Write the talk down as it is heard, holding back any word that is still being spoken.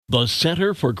The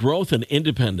Center for Growth and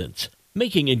Independence,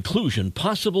 making inclusion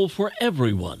possible for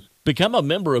everyone. Become a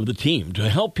member of the team to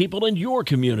help people in your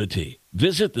community.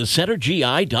 Visit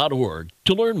thecentergi.org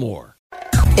to learn more.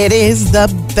 It is the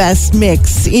best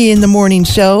mix in the morning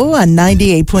show on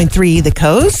 98.3 The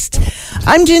Coast.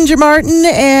 I'm Ginger Martin,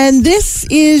 and this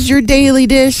is your Daily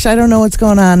Dish. I don't know what's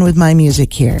going on with my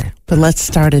music here, but let's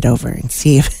start it over and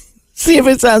see if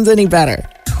it sounds any better.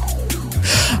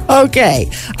 Okay,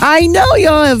 I know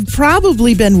y'all have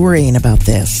probably been worrying about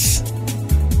this,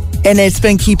 and it's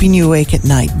been keeping you awake at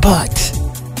night, but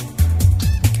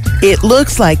it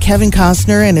looks like Kevin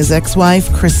Costner and his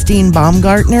ex-wife, Christine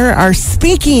Baumgartner, are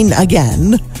speaking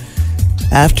again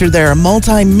after their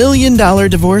multi-million-dollar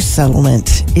divorce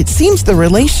settlement. It seems the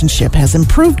relationship has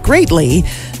improved greatly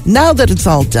now that it's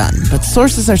all done, but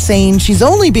sources are saying she's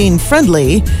only being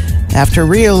friendly after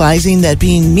realizing that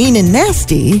being mean and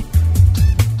nasty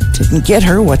didn't get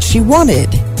her what she wanted.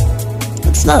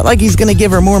 It's not like he's going to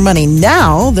give her more money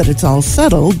now that it's all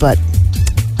settled, but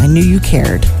I knew you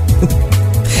cared.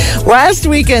 Last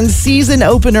weekend's season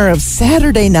opener of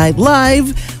Saturday Night Live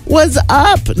was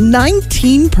up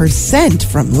 19%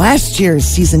 from last year's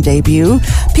season debut.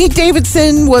 Pete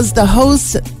Davidson was the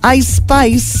host. Ice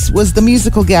Spice was the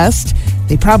musical guest.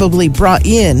 They probably brought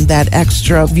in that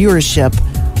extra viewership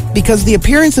because the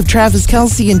appearance of Travis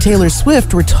Kelce and Taylor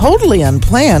Swift were totally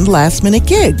unplanned last-minute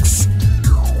gigs.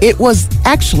 It was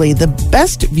actually the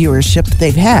best viewership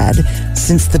they've had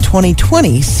since the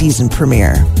 2020 season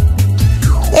premiere.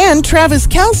 And Travis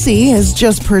Kelce has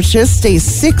just purchased a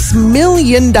 $6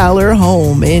 million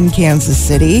home in Kansas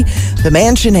City. The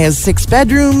mansion has 6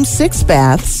 bedrooms, 6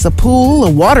 baths, a pool, a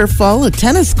waterfall, a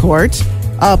tennis court,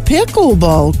 a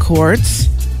pickleball court,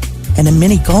 and a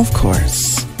mini golf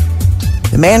course.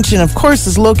 The mansion, of course,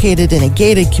 is located in a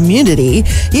gated community.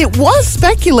 It was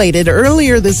speculated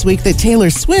earlier this week that Taylor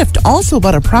Swift also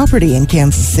bought a property in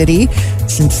Kansas City,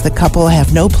 since the couple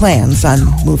have no plans on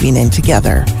moving in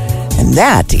together. And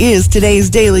that is today's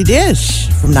Daily Dish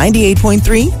from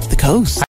 98.3 The Coast.